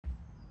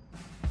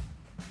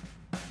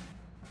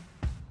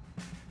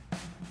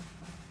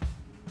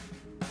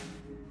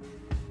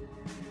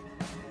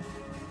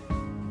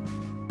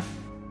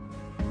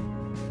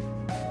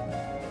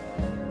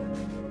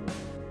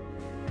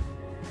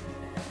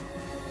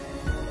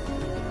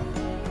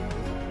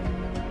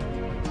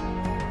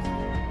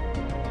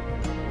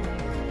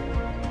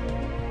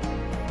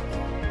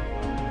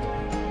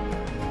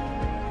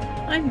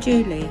I'm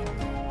Julie.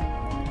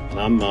 And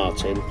I'm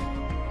Martin,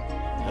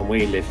 and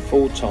we live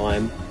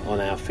full-time on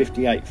our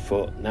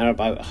 58-foot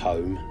narrowboat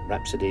home,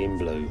 Rhapsody in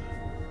Blue.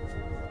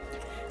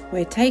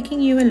 We're taking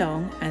you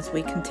along as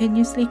we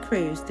continuously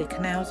cruise the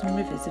canals and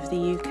rivers of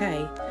the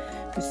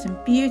UK with some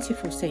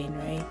beautiful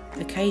scenery,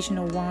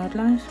 occasional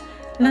wildlife,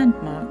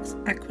 landmarks,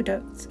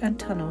 aqueducts and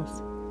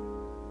tunnels.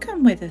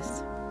 Come with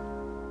us.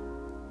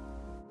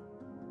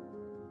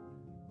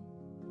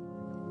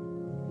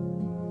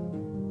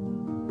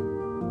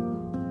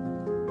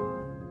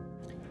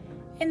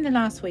 In the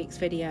last week's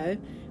video,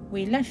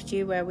 we left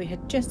you where we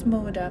had just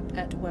moored up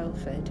at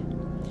Welford.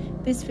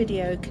 This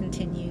video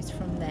continues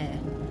from there,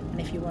 and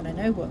if you want to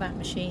know what that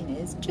machine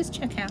is, just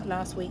check out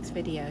last week's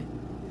video.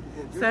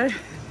 So,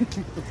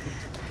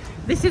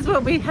 this is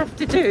what we have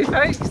to do,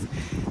 folks,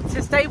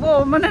 to stay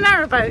warm on a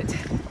narrowboat.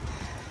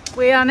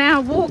 We are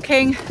now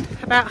walking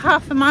about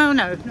half a mile,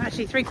 no,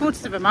 actually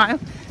 3/4 of a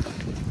mile,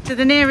 to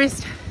the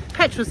nearest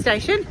petrol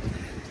station,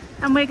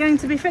 and we're going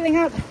to be filling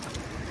up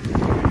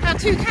our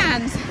 2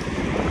 cans.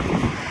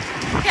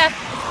 Yeah,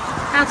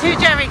 our 2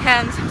 jerry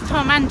cans,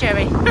 Tom and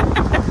Jerry.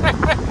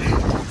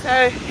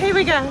 So here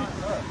we go.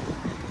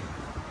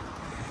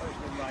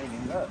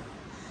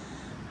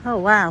 Oh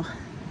wow.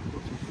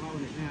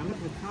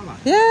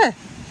 Yeah.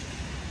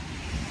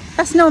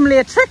 That's normally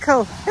a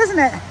trickle, isn't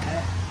it?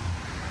 Yeah.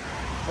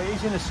 But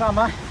it's in the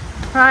summer.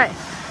 Right,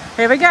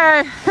 here we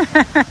go.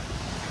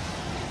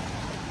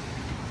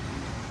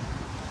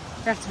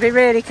 You have to be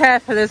really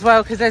careful as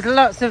well because there's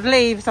lots of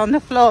leaves on the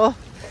floor.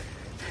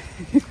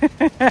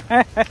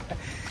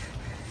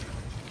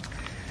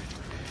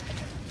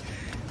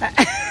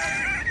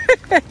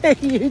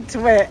 You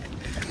twit.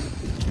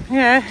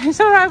 Yeah, it's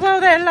all right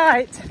while they're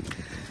light.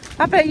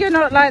 I bet you're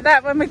not like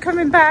that when we're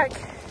coming back.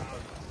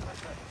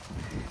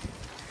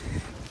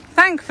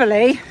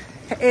 Thankfully,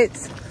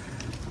 it's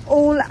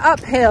all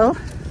uphill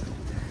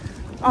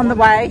on the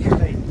way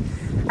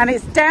and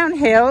it's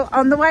downhill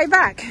on the way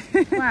back.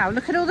 Wow,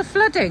 look at all the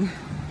flooding.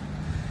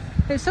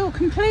 It's all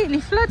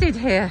completely flooded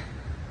here.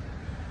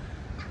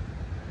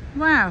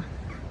 Wow.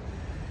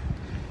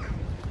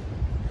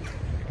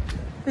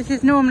 This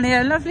is normally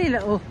a lovely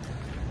little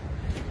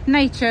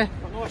nature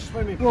A nice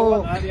swimming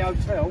pool at the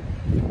hotel.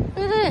 Look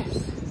at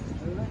this.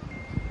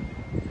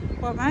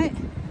 What, mate?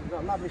 We've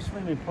got a lovely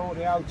swimming pool at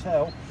the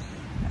hotel.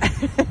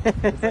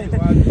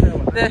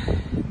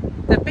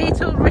 the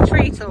Beetle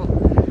Retreatal.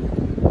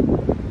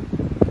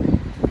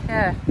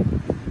 Yeah,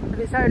 with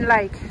its own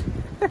lake.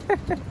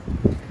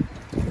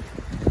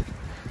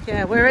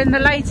 Yeah, we're in the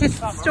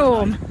latest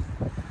storm.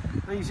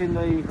 These in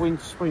the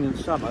winter, spring and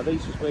summer,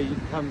 these is where you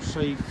can come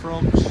see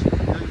frogs,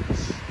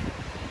 newts,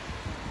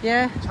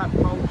 yeah,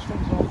 tadpoles,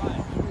 things like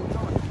that.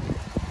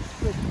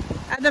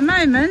 At the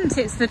moment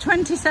it's the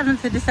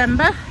 27th of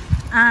December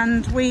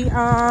and we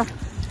are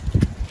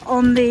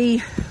on the,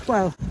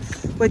 well,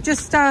 we're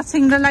just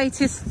starting the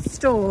latest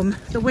storm.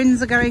 The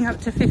winds are going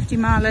up to 50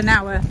 mile an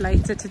hour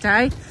later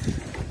today.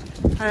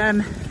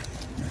 I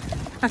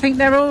think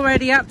they're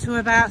already up to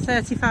about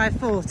 35,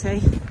 40,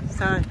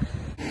 so.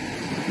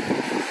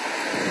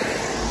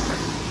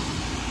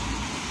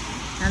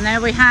 And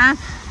there we have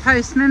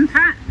Postman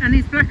Pat and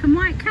his black and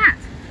white cat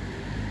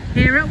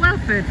here at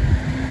Welford.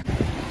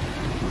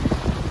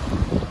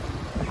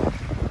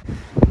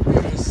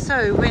 It is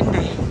so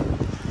windy.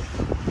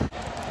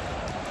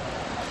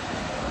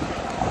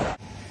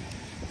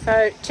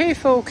 So 2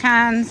 full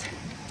cans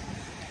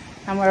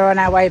and we're on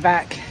our way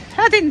back.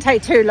 That didn't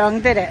take too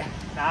long, did it?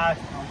 No, I'm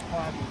quite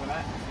happy with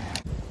that.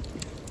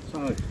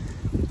 So,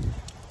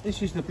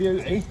 this is the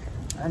beauty,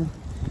 and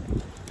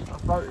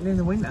I've boated in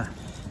the winter.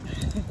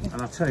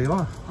 And I tell you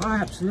what, I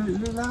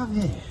absolutely love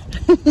it.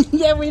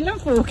 Yeah, we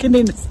love walking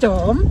in a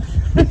storm.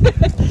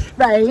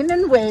 Rain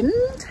and wind,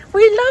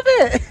 we love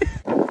it.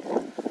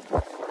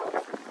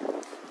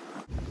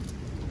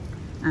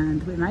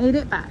 And we made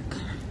it back.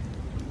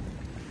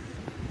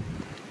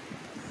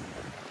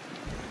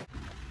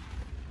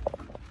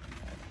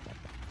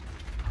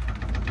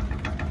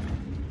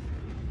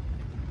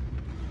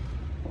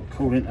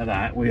 According to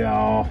that, we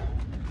are,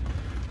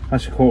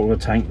 that's a 1/4 of a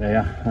tank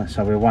there,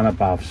 so we're 1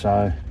 above,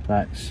 so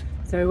that's...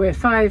 So we're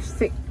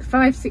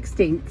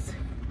 5/16.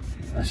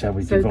 That's how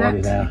we divide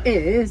it out. So that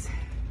is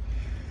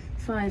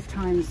 5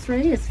 times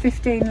 3 is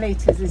 15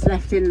 litres is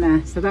left in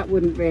there, so that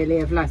wouldn't really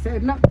have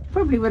lasted. It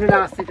probably would have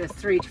lasted us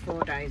 3 to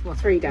 4 days, well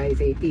 3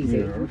 days easy.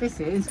 Yeah. And this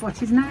is what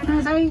is known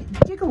as a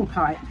jiggle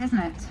pipe, isn't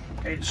it?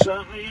 It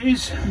certainly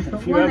is.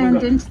 Put one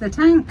end into the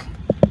tank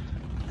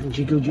and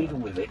jiggle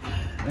with it.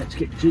 Let's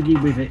get jiggy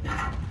with it.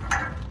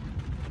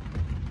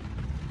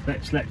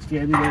 Let's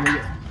get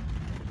anywhere.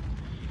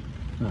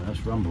 No,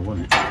 that's rumble,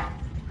 wasn't it?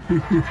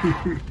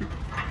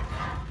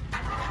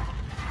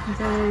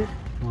 So,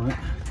 right.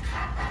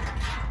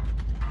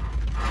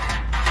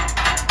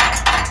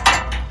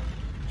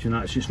 Do you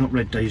notice it's not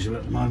red diesel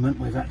at the moment?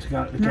 We've had to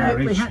go to the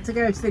garage. We had to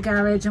go to the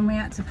garage and we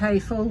had to pay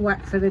full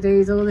whack for the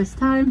diesel this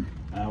time.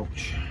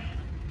 Ouch.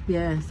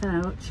 Yes,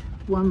 ouch.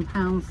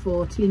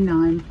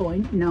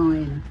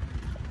 £1.49.9.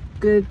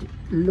 Good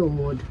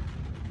Lord.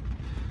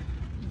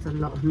 It's a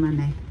lot of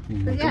money.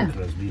 But yeah,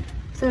 Leslie.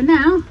 so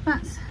now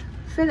that's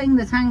filling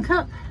the tank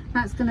up.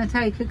 That's going to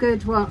take a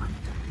good, what,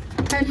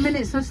 10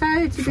 minutes or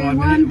so to do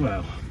one.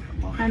 Well,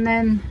 and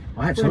then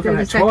I had to look at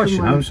that twice,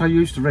 you know. I'm so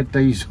used to red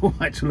diesel,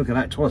 I had to look at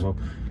that twice. Well,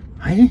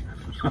 hey?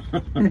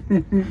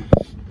 Been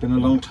a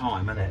long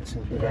time, hasn't it?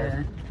 Since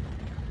yeah.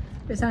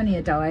 It's only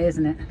a dye,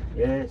 isn't it?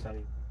 Yeah, it's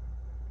only.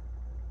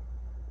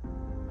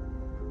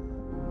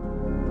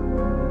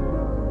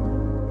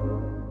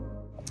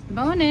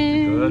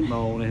 Morning. Good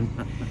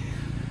morning.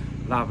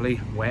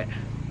 Lovely, wet,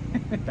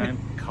 damp,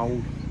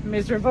 cold,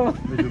 Miserable.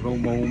 miserable,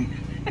 warm.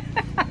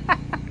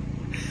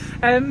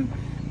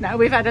 No,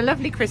 we've had a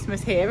lovely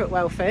Christmas here at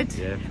Welford.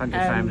 Yeah, plenty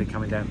of family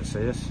coming down to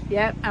see us.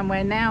 Yep, and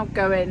we're now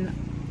going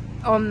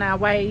on our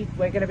way.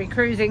 We're going to be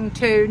cruising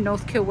to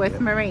North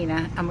Kilworth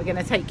Marina, and we're going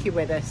to take you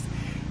with us.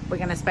 We're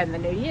going to spend the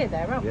new year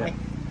there, aren't we?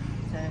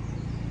 So.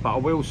 But I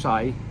will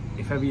say,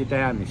 if ever you're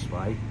down this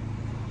way,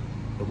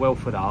 the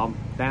Welford arm,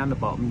 down the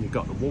bottom, you've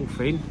got the Wharf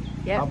Inn,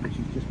 which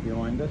is just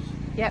behind us.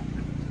 Yep.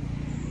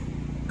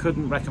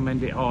 Couldn't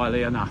recommend it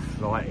highly enough.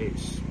 Like,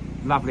 it's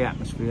lovely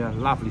atmosphere,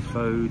 lovely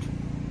food.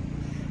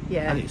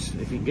 Yeah. And it's,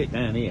 if you can get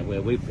down here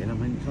where we've been, I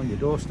mean, it's on your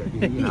doorstep.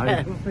 You know,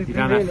 yeah, you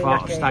don't have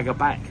far to stagger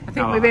back. I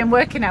think we've been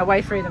working our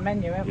way through the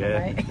menu, haven't we?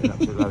 Yeah,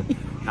 absolutely.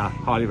 No,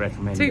 highly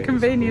recommend it. Too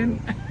convenient.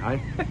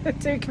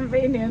 Too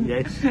convenient.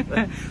 Yes.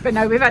 But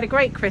no, we've had a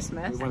great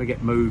Christmas. We want to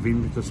get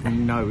moving because we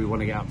know we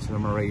want to get up to the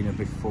marina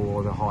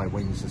before the high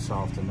winds this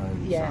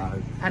afternoon. Yeah,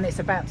 so. and it's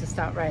about to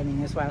start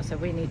raining as well, so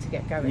we need to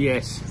get going.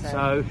 Yes,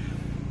 so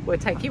we'll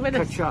take you with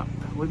us. Catch up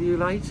with you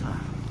later.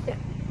 Yeah.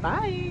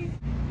 Bye.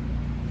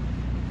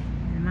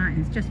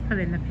 Martin's just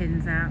pulling the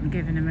pins out and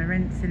giving them a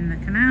rinse in the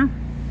canal.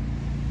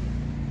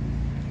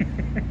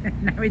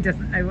 Now he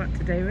doesn't know what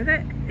to do with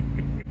it.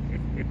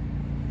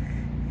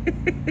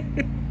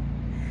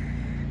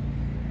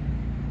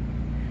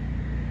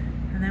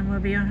 And then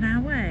we'll be on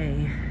our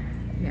way.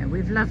 Yeah,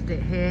 we've loved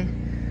it here.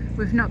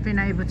 We've not been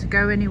able to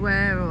go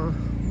anywhere or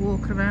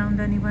walk around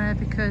anywhere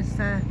because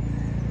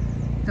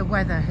the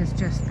weather has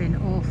just been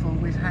awful.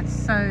 We've had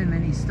so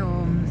many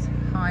storms,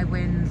 high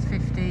winds,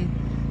 50,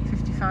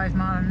 55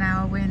 mile an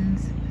hour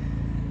winds.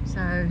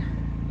 So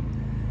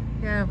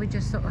yeah, we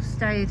just sort of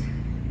stayed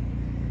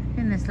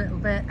in this little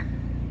bit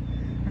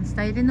and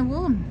stayed in the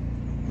warm.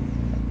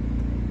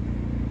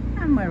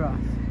 And we're off.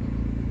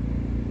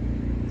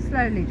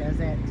 Slowly does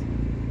it,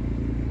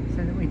 so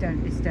that we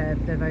don't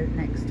disturb the boat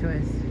next to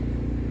us.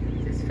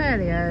 It's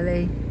fairly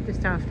early,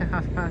 just after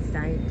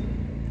 8:30,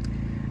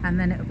 and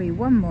then it'll be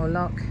one more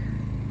lock,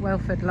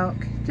 Welford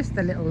lock, just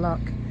the little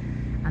lock,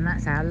 and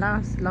that's our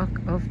last lock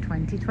of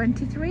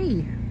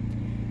 2023.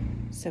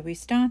 So we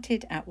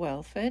started at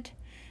Welford,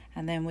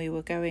 and then we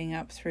were going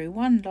up through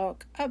one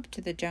lock up to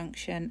the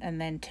junction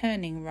and then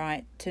turning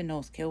right to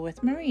North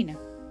Kilworth Marina.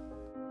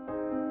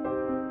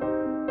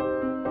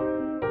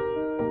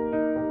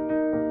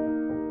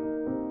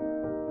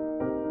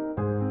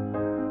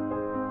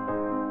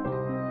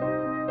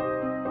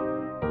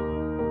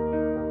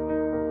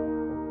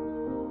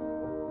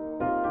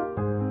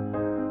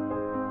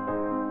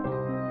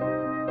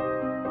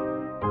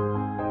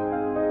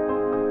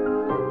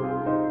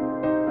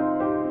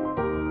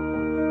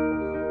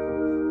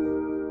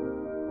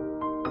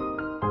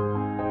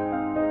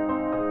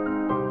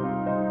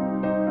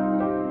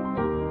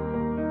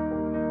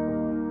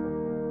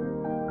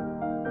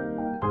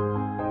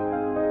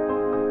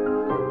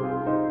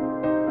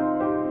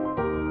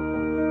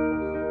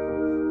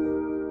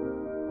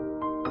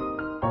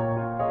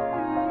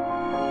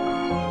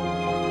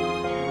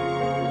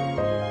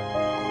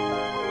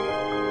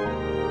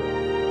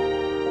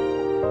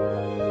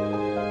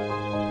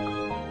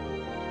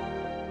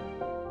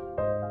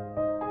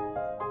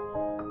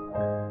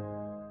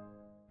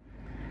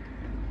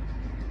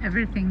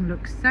 Everything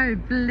looks so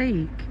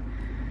bleak.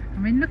 I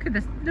mean, look at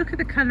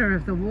the colour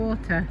of the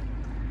water.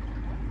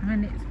 I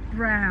mean, it's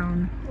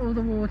brown, all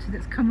the water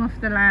that's come off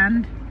the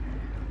land.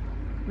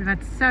 We've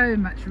had so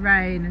much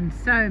rain and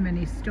so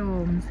many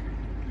storms,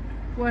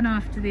 one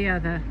after the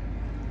other,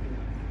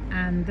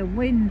 and the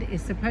wind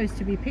is supposed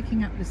to be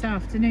picking up this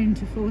afternoon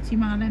to 40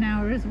 mile an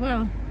hour as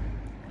well.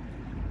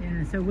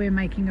 Yeah, so we're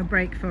making a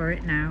break for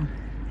it now.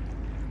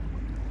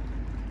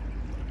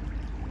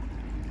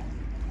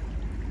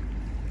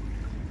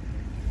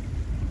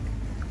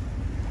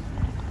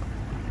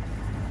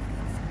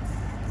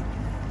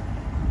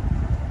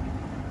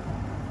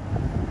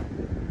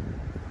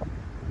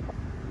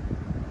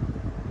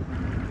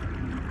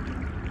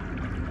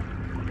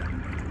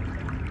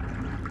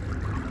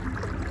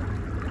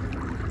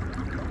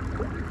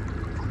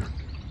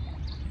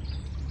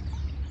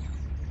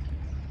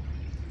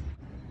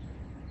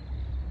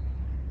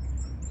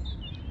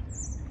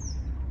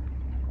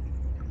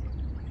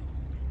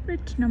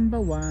 Bridge number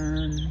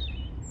 1.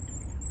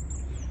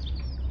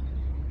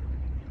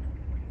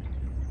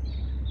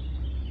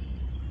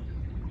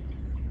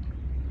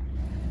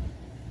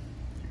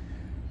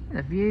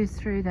 The views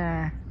through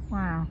there,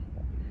 wow.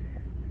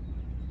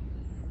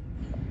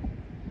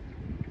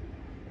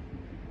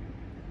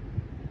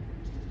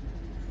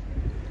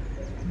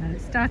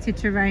 It's started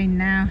to rain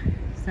now,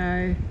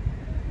 so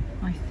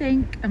I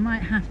think I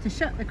might have to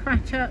shut the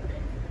cratch up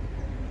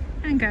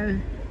and go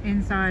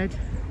inside,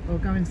 or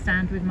go and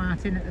stand with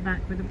Martin at the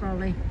back with a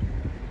brolly.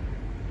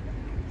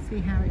 See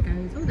how it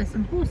goes. Oh, there's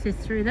some horses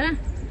through there.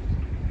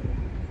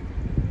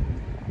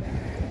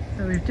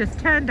 So we've just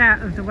turned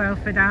out of the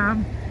Welford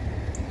arm.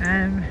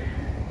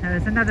 There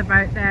was another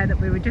boat there that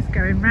we were just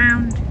going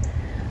round,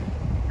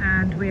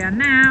 and we are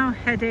now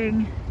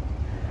heading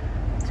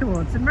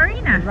towards the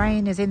marina. The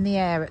rain is in the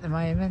air at the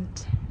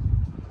moment.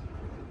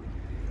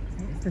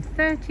 It's the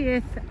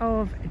 30th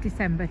of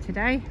December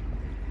today,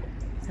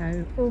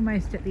 so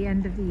almost at the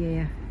end of the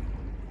year.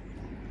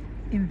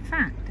 In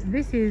fact,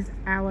 this is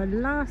our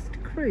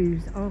last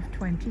cruise of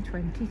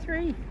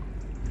 2023.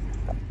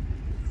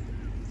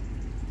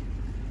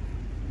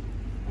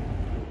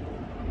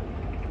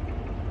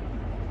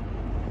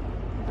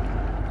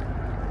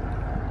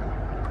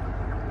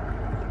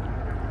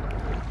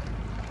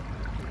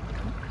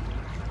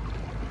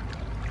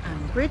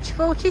 Bridge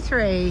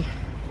 43.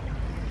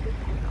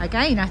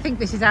 Again, I think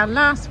this is our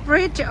last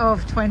bridge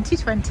of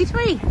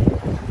 2023.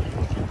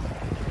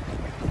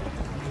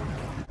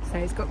 So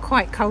it's got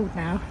quite cold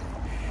now.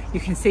 You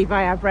can see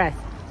by our breath.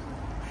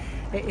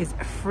 It is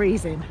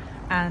freezing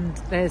and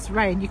there's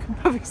rain. You can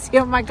probably see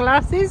on my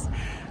glasses.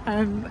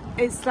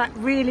 It's like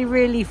really,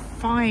 really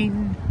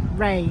fine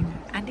rain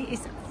and it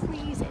is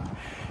freezing.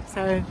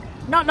 So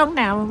not long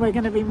now and we're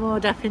going to be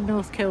moored up in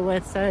North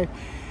Kilworth. So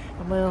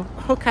and we'll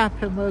hook up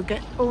and we'll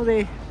get all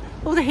the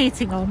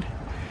heating on.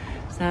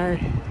 So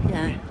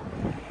yeah,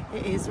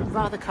 it is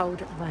rather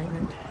cold at the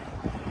moment.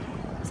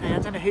 So I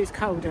don't know who's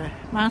colder,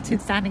 Martin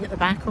standing at the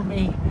back or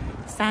me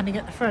standing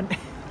at the front.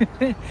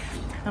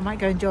 I might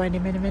go and join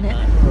him in a minute.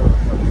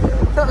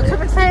 Thought I'd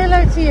come and say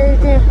hello to you,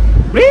 dear.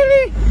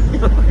 Really?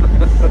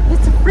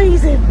 It's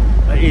freezing.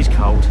 It is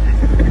cold.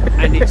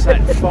 And it's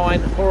that fine,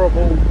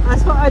 horrible...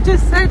 That's what I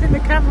just said in the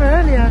camera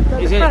earlier.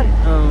 Is it?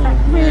 Oh,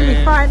 that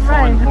really fine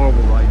rain.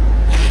 Horrible rain.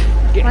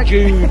 Get like,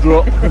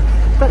 dewdrop.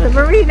 But the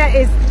marina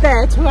is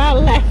there to our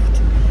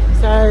left.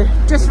 So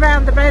just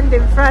round the bend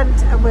in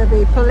front and we'll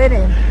be pulling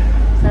in.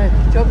 So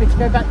do you want me to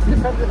go back to the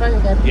front of the boat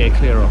again? Yeah,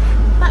 clear off.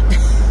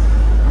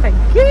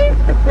 Thank you.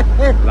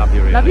 Love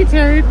you, really. Love you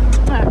too.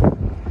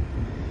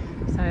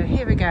 So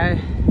here we go.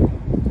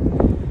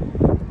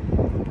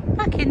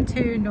 Back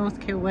into North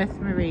Kilworth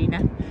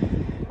Marina.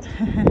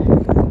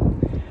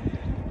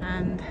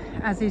 And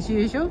as is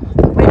usual,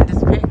 the wind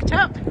has picked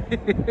up.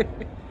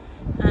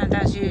 And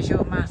as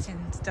usual,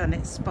 Martin's done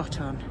it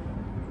spot on.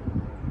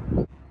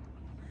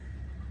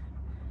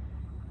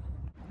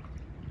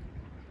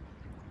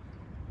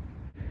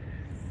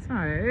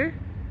 So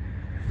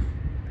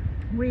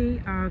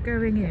we are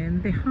going in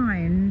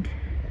behind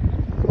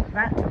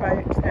that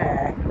boat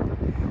there.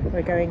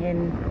 We're going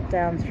in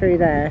down through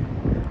there.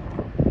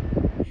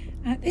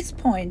 At this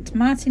point,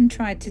 Martin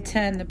tried to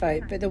turn the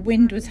boat, but the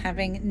wind was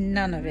having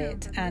none of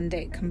it, and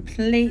it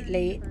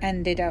completely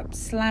ended up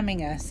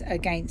slamming us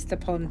against the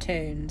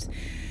pontoons.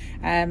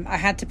 I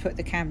had to put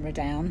the camera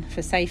down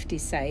for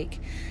safety's sake.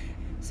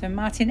 So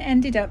Martin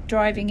ended up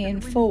driving in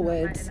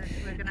forwards,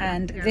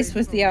 and this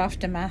was the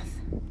aftermath.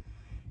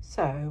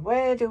 So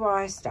where do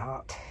I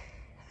start?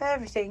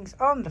 Everything's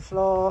on the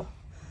floor.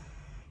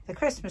 The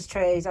Christmas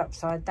tree is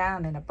upside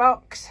down in a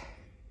box.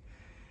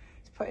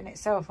 It's putting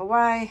itself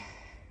away.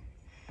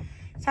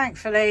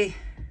 Thankfully,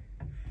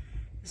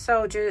 the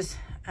soldiers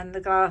and the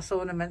glass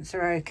ornaments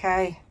are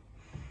okay.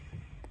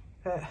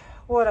 But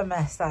what a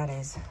mess that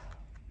is.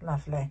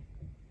 Lovely.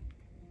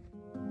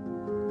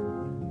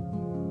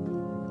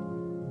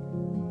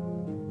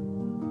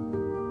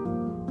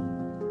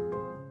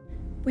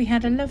 We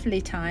had a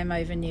lovely time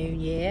over New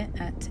Year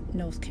at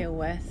North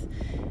Kilworth.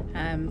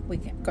 We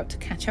got to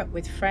catch up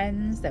with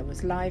friends, there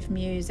was live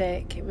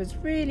music, it was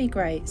really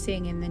great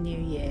seeing in the new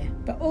year.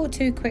 But all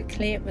too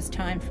quickly it was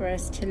time for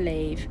us to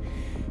leave.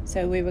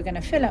 So we were going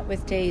to fill up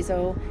with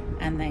diesel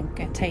and then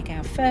take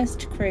our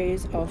first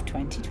cruise of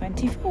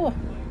 2024.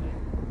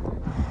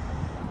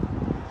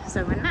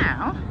 So we're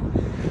now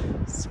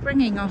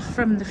springing off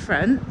from the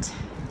front.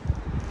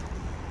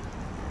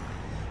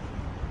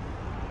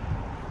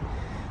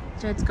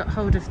 Jed's got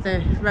hold of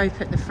the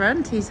rope at the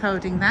front, he's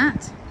holding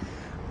that,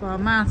 while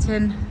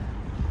Martin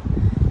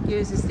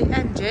uses the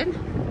engine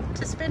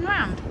to spin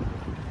round.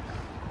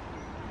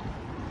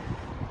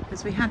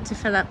 Because we had to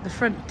fill up the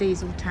front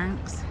diesel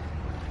tanks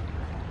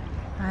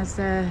as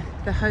the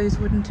hose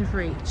wouldn't have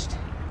reached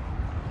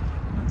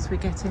once we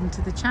get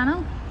into the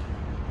channel.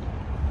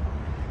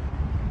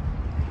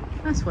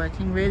 That's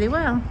working really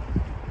well.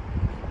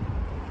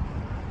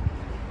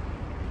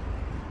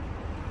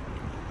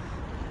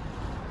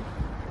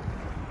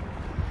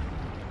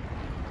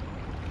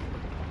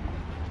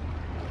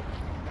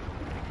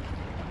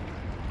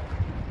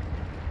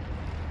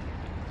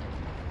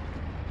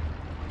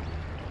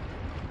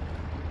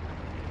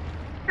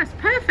 That's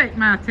perfect,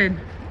 Martin.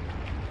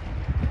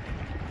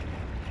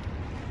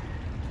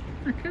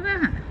 Look at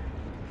that.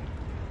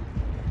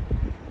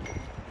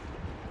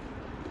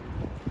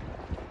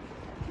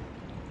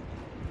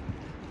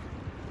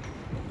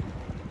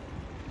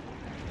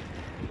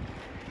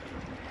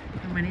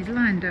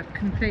 up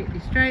completely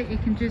straight, you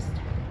can just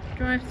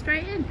drive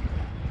straight in.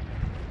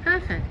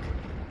 Perfect.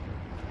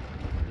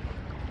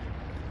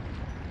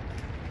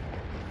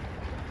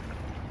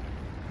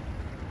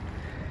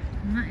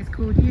 And that is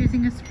called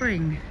using a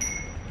spring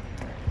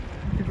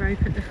with the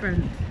rope at the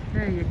front.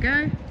 There you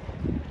go.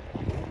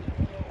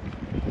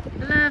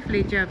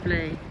 Lovely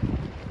jubbly.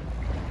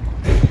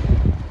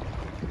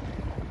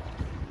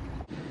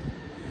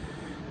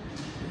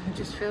 I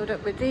just filled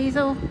up with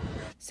diesel.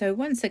 So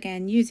once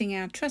again, using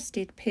our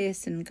trusted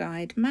Pearson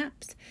guide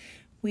maps,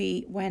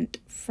 we went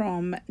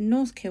from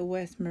North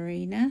Kilworth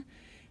Marina,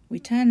 we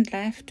turned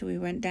left, we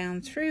went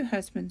down through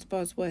Husbands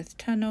Bosworth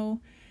Tunnel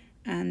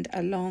and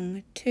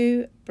along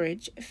to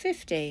Bridge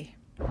 50.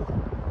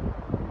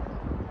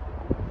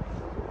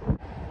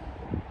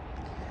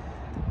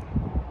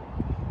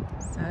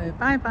 So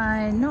bye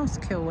bye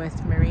North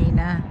Kilworth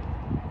Marina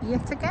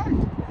yet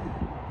again.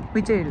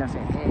 We do love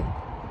it here.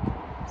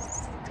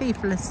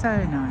 People are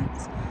so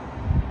nice,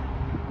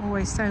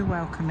 always so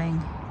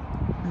welcoming,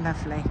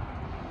 lovely.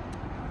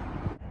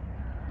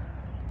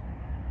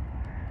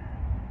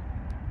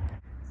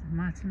 So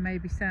Martin may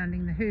be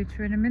sounding the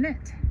hooter in a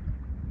minute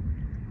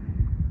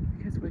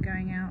because we're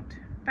going out,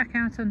 back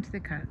out onto the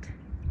cut.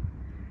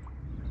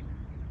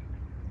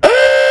 There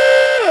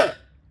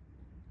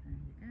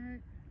we go.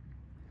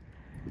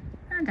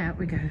 And out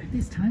we go.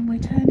 This time we're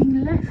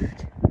turning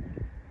left.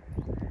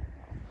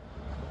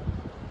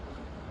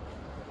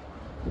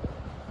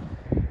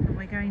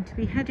 Going to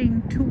be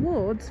heading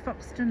towards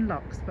Foxton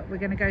Locks, but we're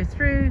going to go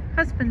through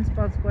Husbands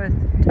Bosworth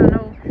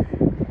Tunnel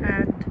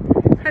and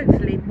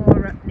hopefully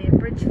more up near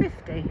Bridge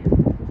 50.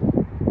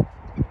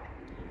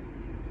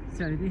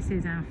 So this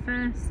is our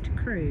first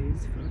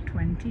cruise for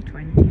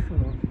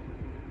 2024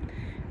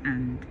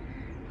 and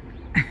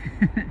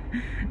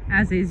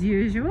as is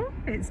usual,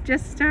 it's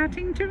just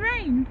starting to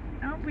rain.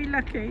 Aren't we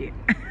lucky?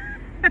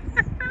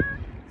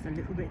 It's a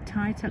little bit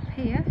tight up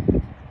here.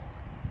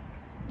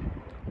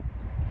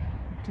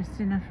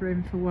 Just enough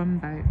room for one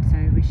boat, so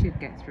we should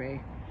get through.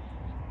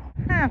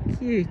 How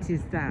cute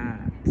is that?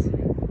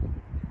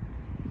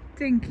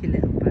 Dinky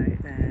little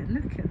boat there,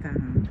 look at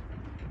that.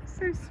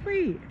 So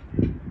sweet.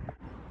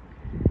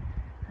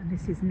 And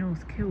this is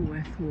North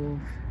Kilworth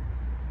Wharf.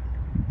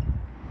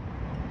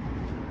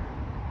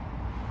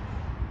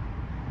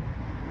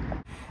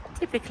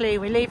 Typically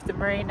we leave the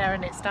marina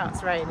and it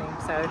starts raining,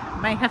 so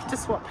may have to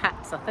swap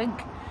hats I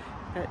think.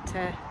 But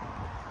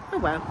oh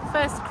well,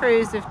 first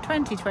cruise of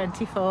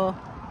 2024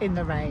 in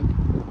the rain.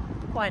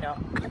 Why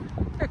not?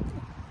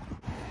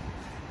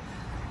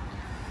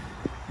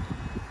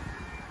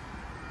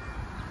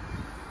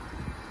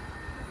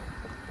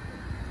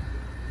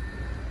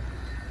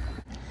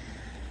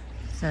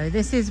 So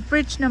this is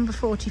bridge number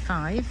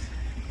 45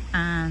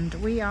 and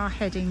we are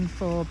heading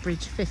for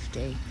Bridge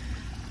 50,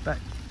 but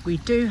we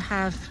do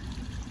have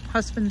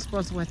Husbands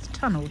Bosworth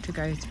Tunnel to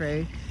go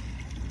through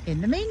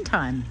in the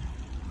meantime.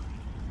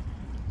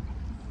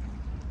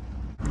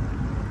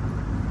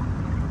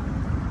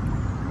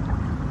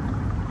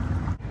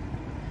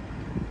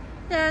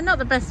 Yeah, not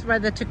the best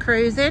weather to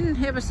cruise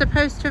in. It was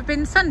supposed to have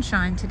been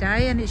sunshine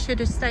today and it should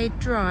have stayed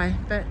dry,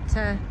 but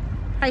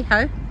hey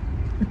ho.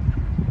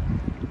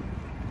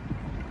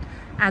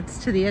 Adds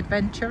to the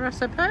adventure, I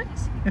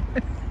suppose. Look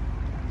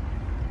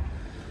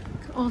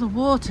at all the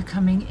water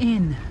coming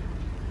in.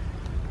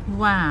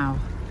 Wow,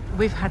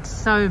 we've had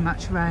so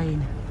much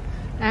rain.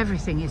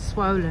 Everything is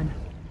swollen.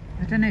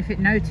 I don't know if it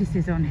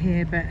notices on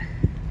here, but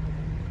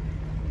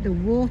the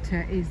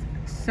water is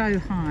so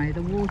high,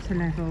 the water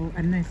level,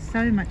 and there's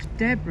so much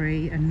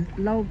debris and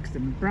logs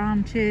and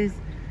branches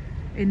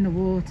in the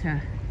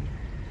water,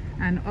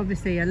 and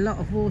obviously a lot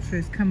of water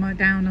has come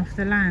down off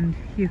the land.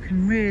 You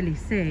can really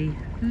see,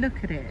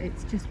 look at it,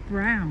 it's just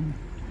brown.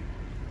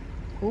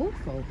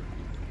 Awful.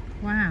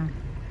 Wow.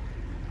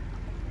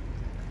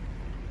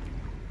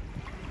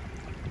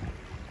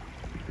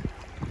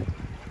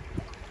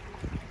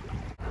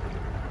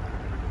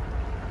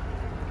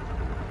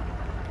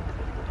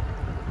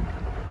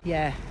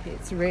 Yeah,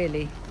 it's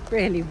really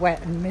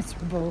wet and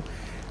miserable,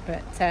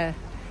 but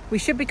we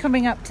should be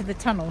coming up to the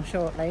tunnel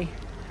shortly,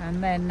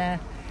 and then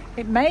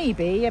it may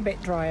be a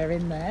bit drier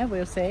in there,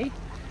 we'll see.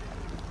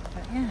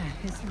 But yeah,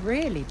 it's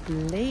really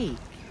bleak.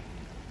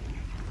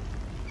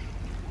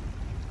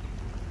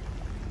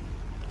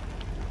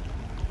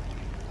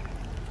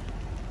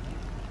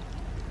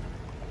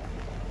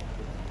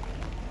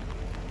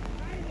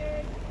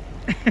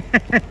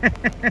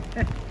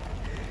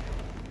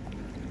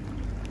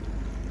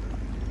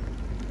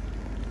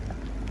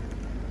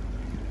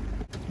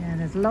 Yeah,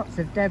 there's lots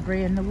of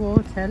debris in the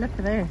water. Look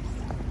at this.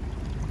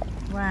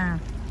 Wow.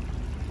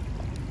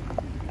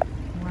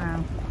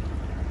 Wow.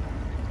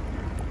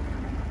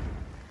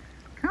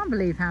 Can't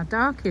believe how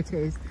dark it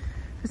is.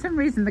 For some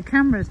reason the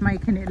camera's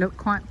making it look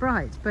quite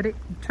bright, but it,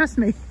 trust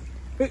me,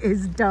 it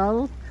is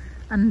dull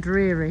and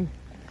dreary.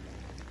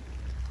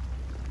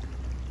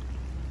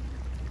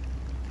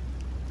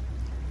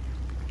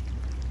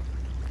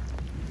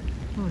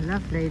 Oh,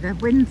 lovely. The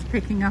wind's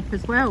picking up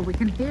as well. We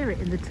can hear it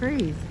in the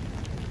trees.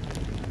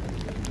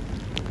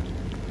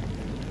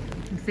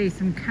 see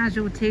some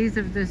casualties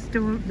of the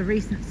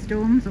recent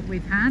storms that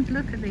we've had.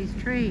 Look at these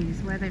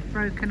trees where they've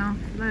broken off.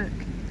 Look,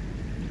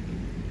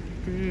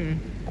 dear.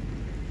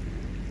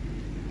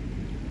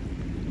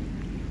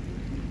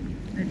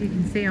 As you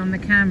can see on the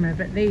camera,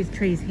 but these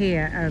trees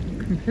here are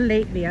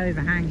completely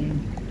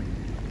overhanging.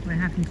 We're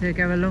having to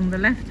go along the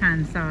left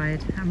hand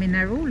side. I mean,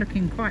 they're all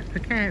looking quite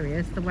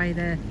precarious the way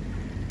they're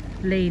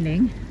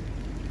leaning,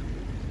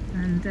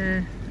 and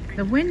the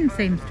wind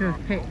seems to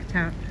have picked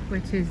up,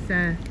 which is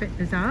a bit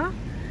bizarre.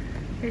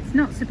 It's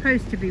not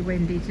supposed to be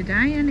windy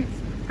today, and it's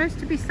supposed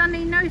to be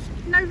sunny, no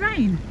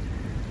rain.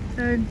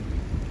 So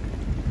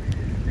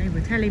they were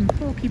telling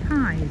porky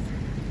pies.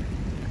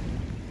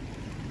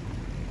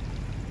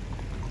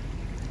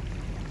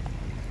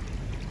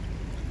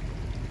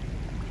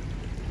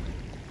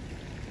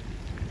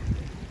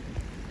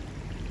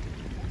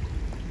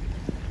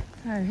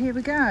 So here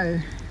we go.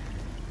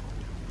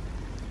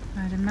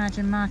 I'd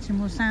imagine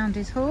Martin will sound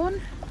his horn.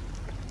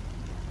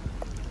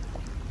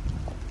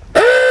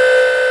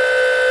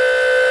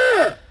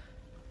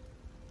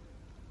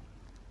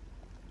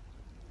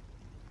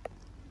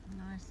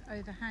 Nice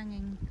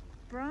overhanging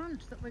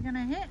branch that we're going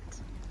to hit.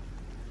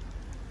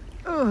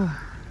 Oh,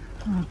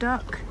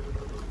 duck.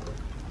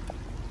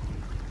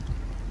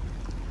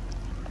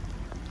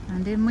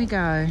 And in we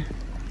go.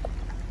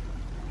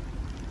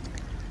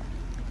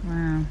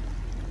 Wow.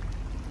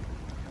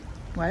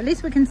 Well, at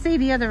least we can see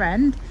the other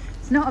end.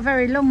 It's not a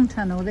very long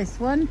tunnel, this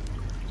one.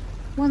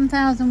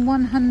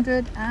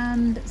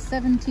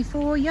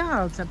 1,174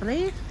 yards, I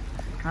believe.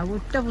 I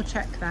will double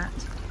check that.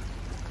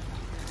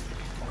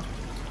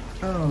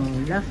 Oh,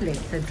 lovely.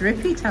 It's a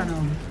drippy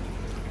tunnel.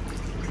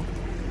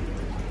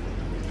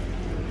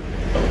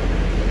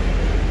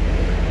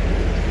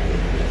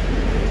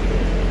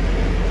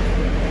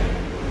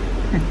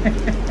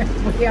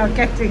 We are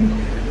getting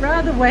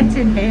rather wet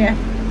in here.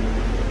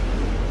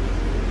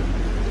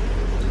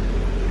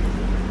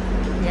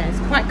 Yeah, it's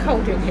quite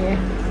cold in here.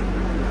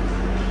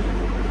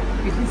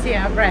 You can see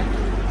our breath.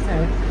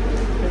 So,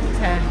 but,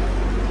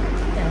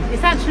 yeah,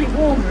 it's actually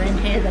warmer in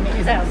here than it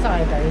is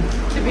outside, though,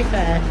 to be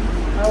fair.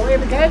 Oh, here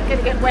we go.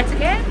 Gonna get wet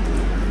again.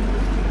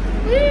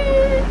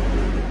 Whee!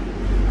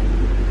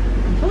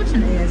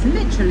 Unfortunately, there's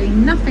literally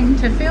nothing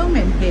to film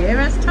in here.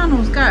 As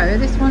tunnels go,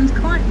 this one's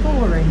quite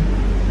boring.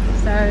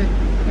 So,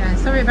 yeah,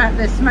 sorry about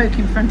the smoke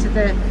in front of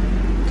the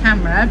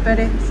camera, but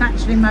it's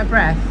actually my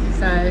breath.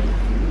 So,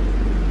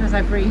 as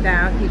I breathe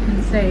out, you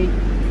can see.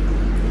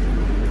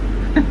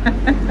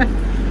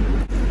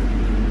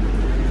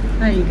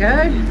 There you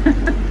go.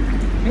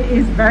 It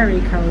is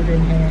very cold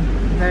in here,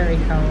 very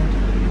cold.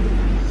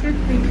 Should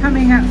be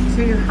coming up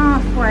to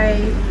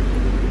halfway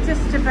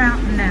just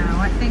about now.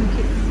 I think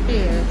it's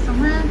here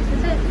somewhere,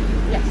 is it?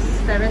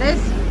 Yes, there it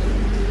is.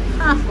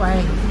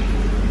 Halfway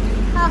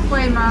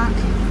mark.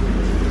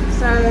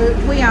 So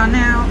we are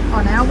now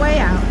on our way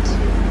out.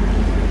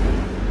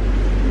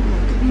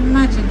 Can you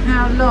imagine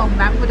how long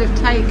that would have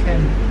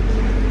taken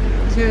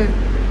to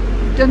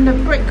have done the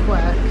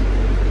brickwork?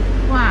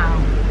 Wow.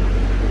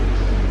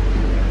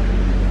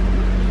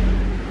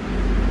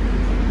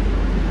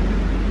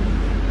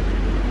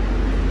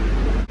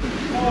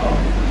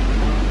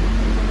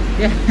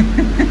 Yeah.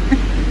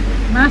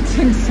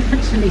 Martin's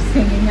actually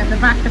singing at the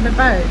back of the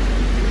boat.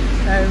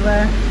 So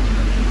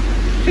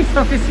he's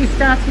obviously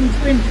starting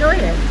to enjoy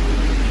it.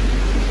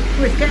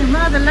 Oh, it's getting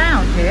rather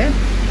loud here.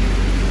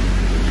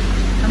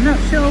 I'm not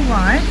sure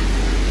why.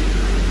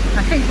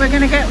 I think we're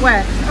going to get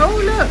wet. Oh,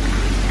 look.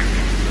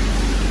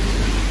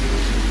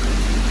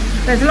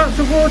 There's lots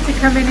of water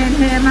coming in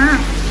here, Matt.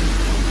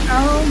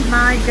 Oh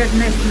my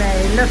goodness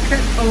me. Look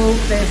at all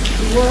this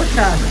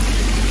water.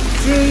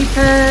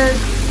 Jeepers.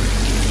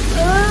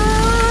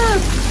 Oh.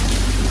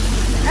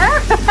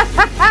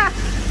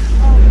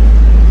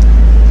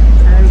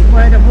 So,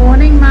 word of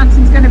warning,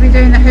 Martin's going to be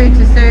doing the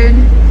hooter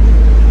soon.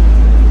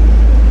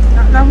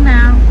 Not long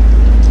now.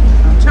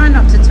 I'll try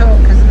not to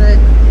talk because of the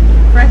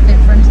breath in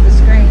front of the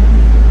screen.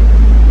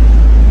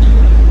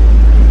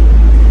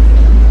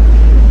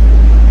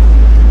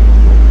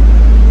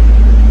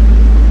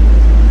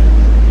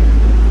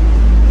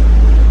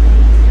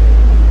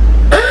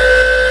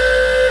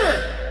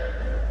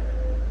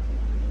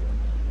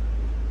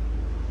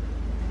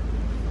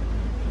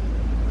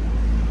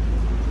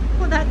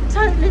 Well, that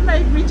totally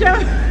made me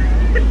jump.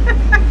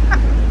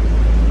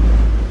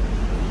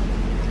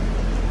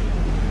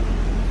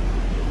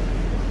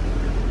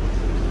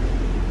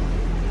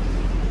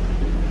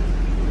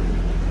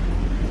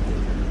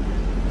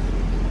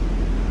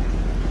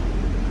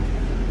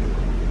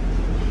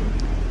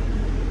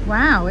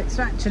 Wow, it's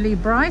actually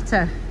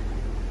brighter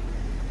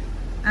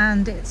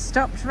and it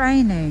stopped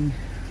raining.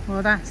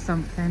 Well, that's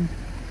something.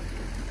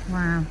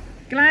 Wow.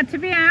 Glad to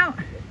be out.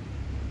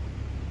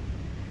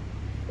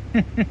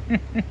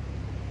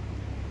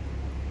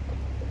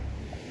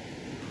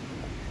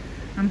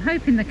 I'm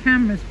hoping the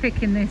camera's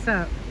picking this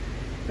up,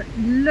 but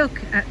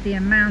look at the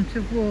amount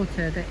of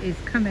water that is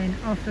coming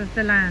off of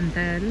the land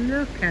there.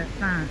 Look at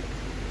that.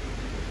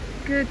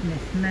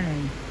 Goodness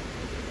me.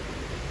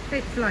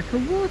 It's like a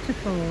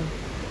waterfall.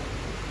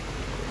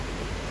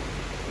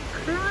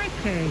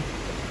 crikey.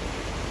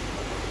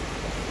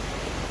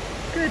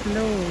 Good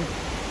Lord.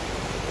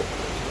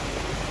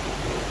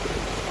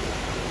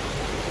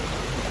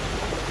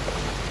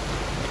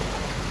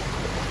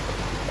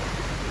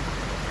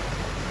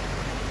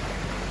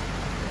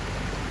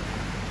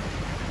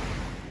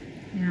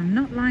 Yeah, I'm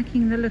not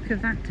liking the look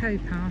of that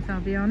towpath,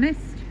 I'll be honest.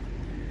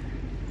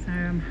 So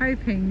I'm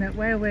hoping that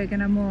where we're going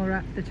to moor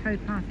up, the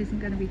towpath isn't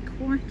going to be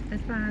quite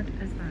as bad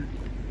as that.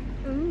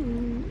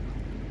 Ooh.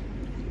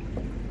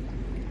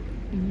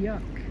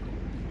 Yuck.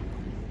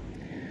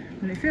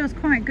 Well, it feels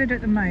quite good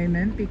at the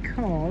moment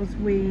because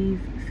we've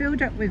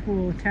filled up with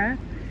water,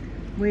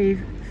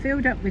 we've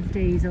filled up with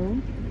diesel,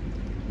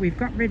 we've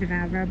got rid of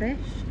our rubbish,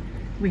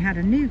 we had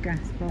a new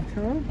gas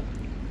bottle,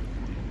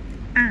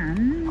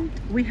 and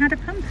we had a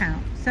pump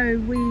out. So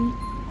we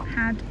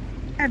had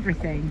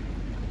everything.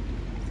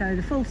 So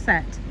the full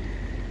set.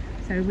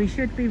 So we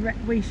should be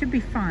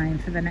fine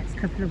for the next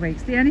couple of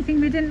weeks. The only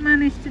thing we didn't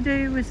manage to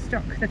do was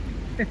stock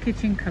the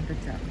kitchen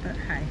cupboards up, but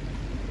hey.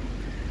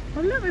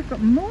 Well look, we've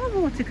got more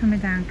water coming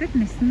down,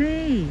 goodness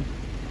me.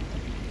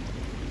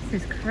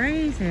 This is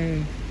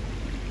crazy.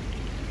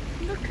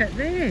 Look at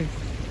this.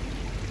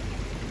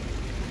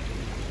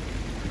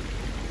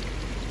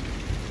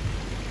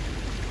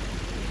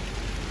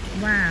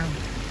 Wow.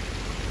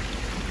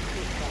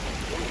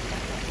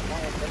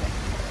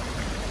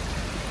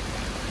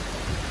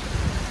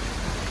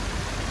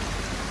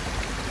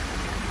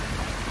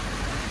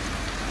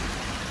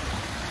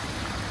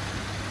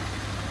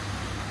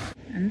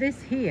 And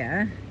this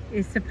here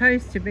is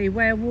supposed to be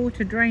where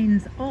water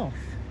drains off,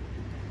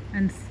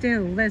 and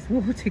still there's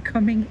water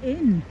coming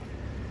in.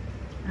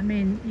 I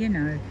mean, you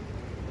know,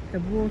 the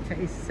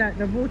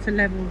water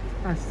levels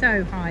are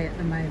so high at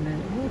the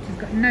moment. The water's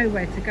got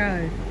nowhere to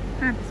go,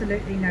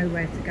 absolutely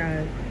nowhere to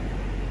go.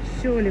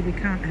 Surely we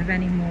can't have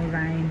any more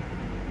rain.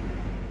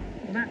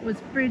 Well, that was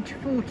bridge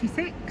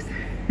 46.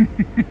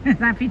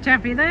 Happy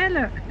chappy there,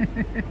 look.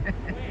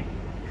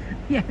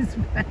 Yes,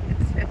 but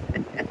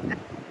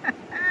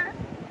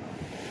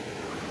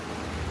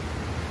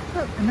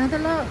look, another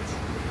lot.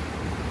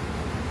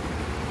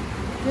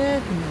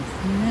 Goodness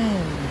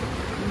me.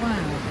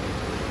 Wow.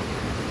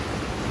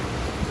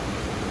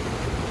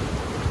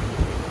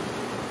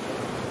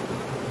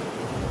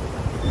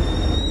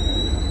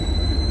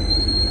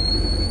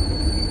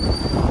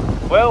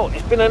 Well,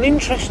 it's been an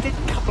interesting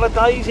couple of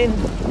days in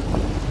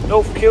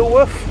North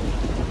Kilworth.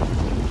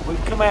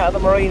 We've come out of the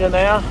marina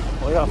now.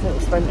 Well, I think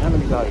we've spent how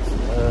many days?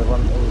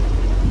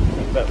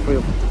 About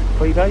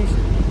 3 days.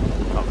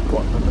 I can't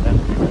quite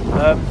remember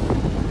now.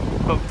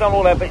 But we've done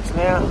all our bits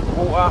now.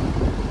 Water,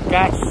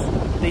 gas,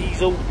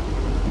 diesel.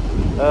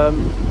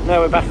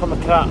 Now we're back on the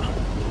cut.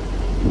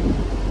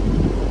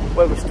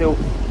 Weather's still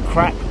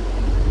crap.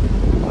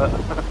 But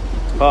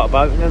it's part of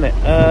boating, isn't it?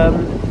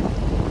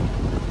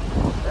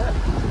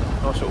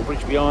 Nice little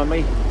bridge behind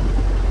me.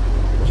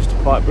 Just a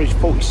pipe bridge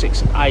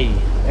 46A,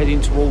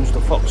 heading towards the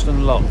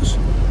Foxton Locks.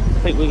 I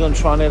think we're going to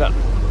try and head up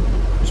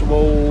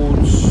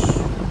towards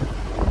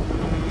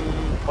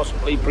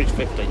possibly bridge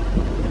 50.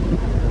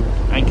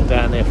 Anchor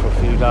down there for a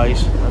few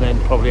days and then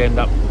probably end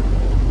up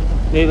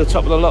near the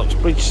top of the locks,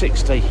 bridge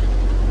 60,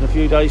 in a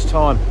few days'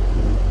 time.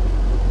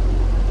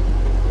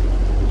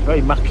 It's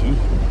very mucky.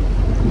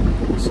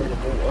 See the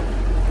water.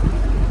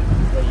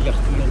 Very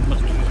yucky and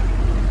mucky.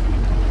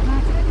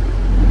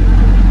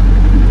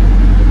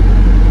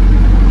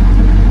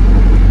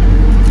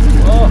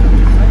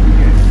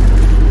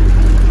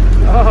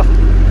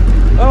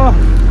 Oh,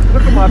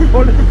 look at my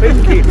bullet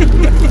pinky.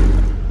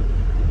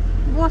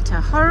 What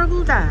a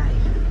horrible day.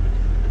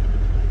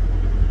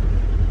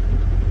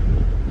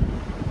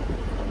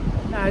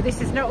 No,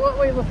 this is not what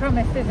we were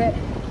promised, is it?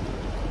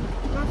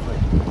 Lovely.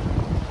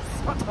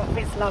 Oh,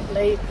 it's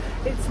lovely.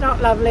 It's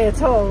not lovely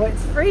at all.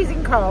 It's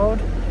freezing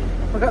cold.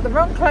 We've got the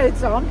wrong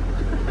clothes on.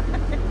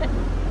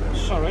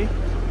 Sorry.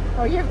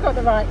 Oh, you've got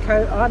the right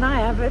coat on,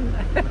 I haven't.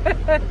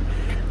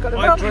 Got the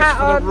wrong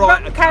hat on,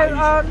 right wrong coat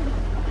on.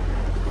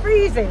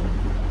 Freezing.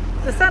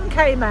 The sun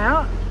came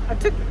out. I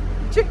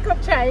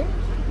got changed,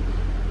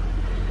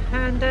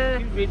 and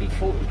you really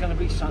thought it was going to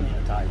be sunny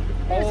today?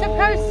 It was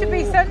supposed to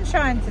be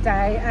sunshine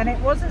today, and it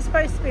wasn't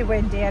supposed to be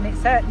windy, and it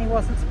certainly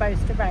wasn't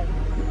supposed to rain.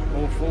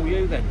 All for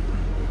you then?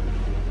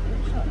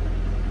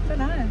 I don't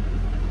know.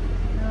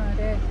 No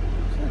idea.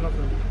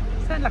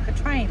 Sound like a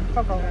train,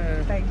 foggle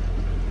thing.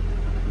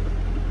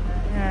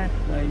 Yeah.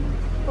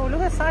 Oh,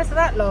 look at the size of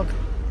that log.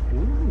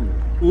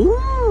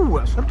 Ooh,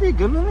 that's a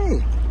big one,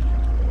 isn't it?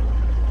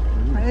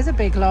 That is a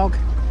big log.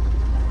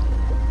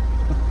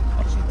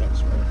 I see that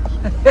smells.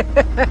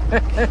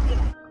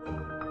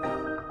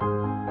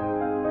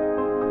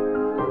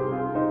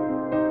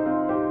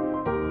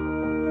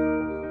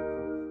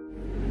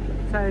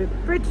 So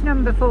bridge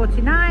number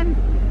 49.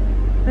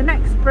 The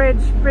next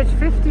bridge, bridge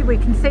 50, we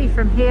can see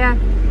from here,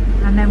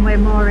 and then we're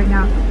mooring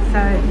up.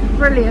 So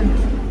brilliant.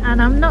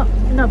 And I'm not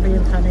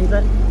being funny,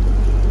 but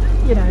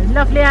you know,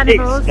 lovely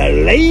animals. It's the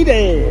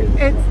ladies.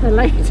 It's the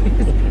ladies.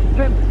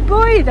 But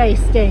boy, they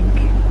stink.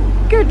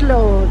 Good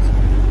Lord.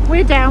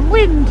 We're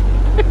downwind.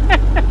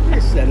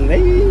 yes,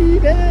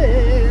 ladies.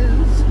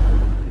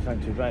 This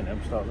ain't too bad.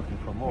 I'm start looking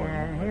for more.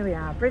 Yeah, here we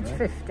are, Bridge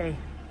 50. Lovely.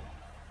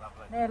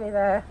 Nearly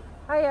there.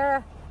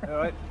 Hiya. All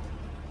right.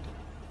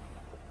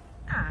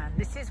 And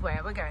this is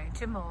where we're going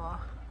to moor.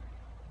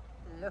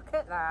 Look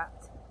at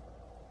that.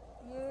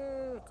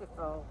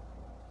 Beautiful.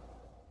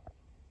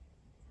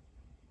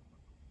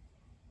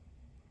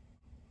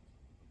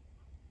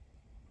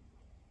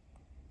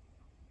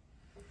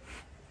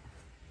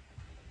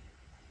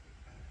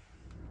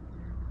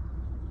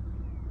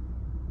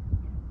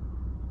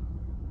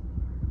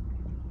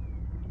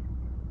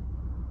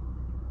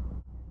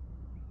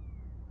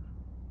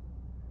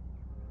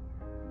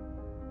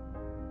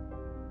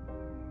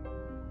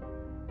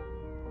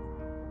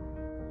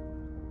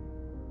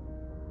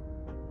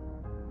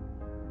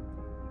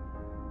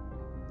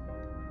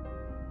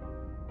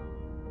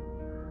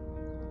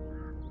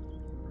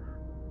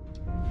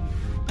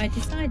 I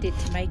decided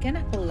to make an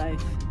apple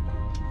loaf.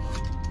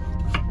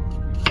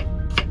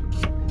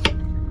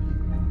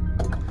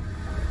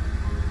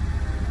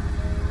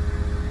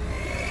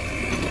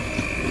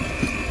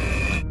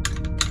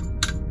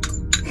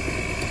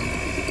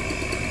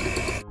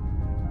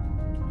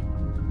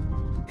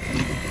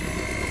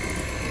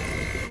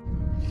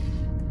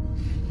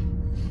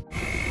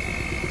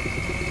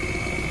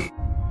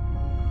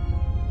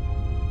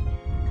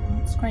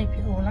 Can't scrape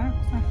it all out,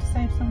 so I have to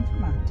save some for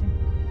Martin.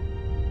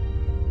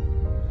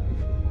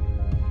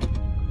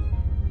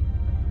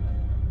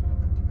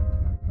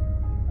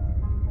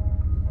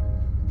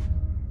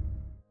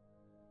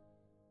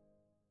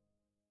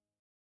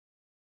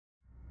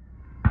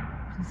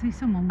 I see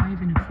someone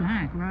waving a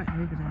flag right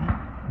over there.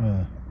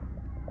 Yeah.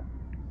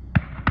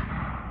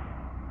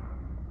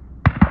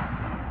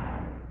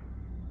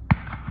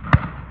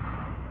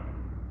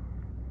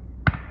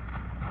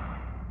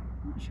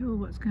 Not sure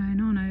what's going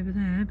on over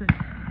there, but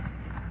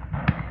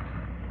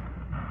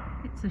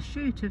it's a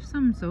shoot of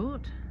some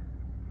sort.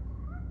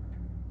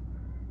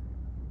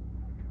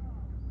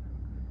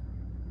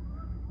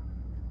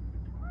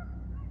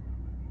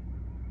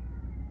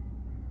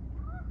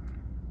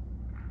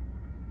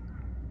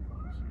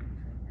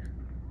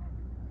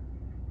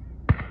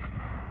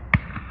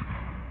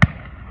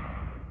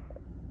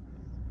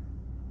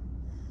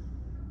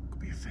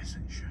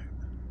 Pheasant shoot.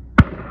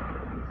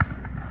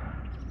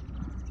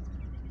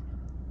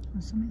 Well,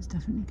 something's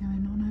definitely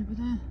going on over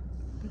there.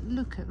 But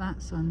look at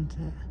that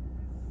sunset.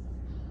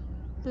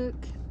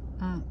 Look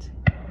at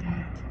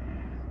that.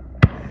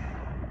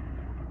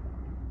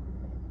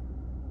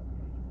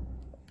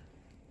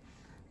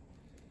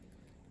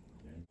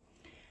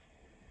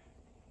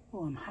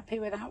 Oh, I'm happy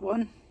with that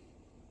one.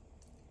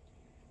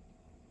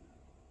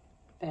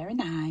 Very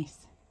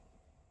nice.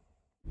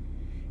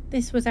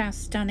 This was our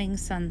stunning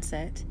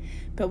sunset,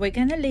 but we're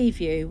going to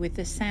leave you with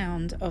the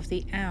sound of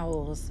the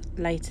owls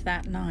later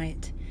that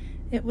night.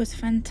 It was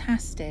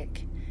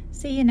fantastic.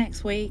 See you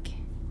next week.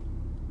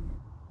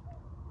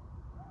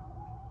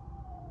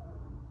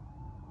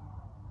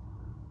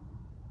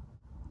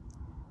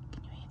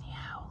 Can you hear the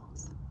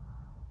owls?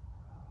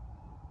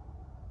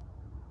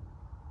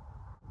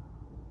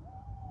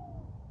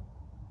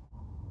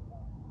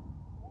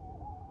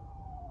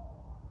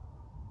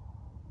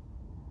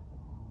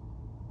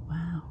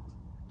 Wow.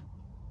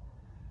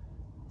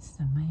 This is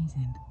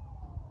amazing.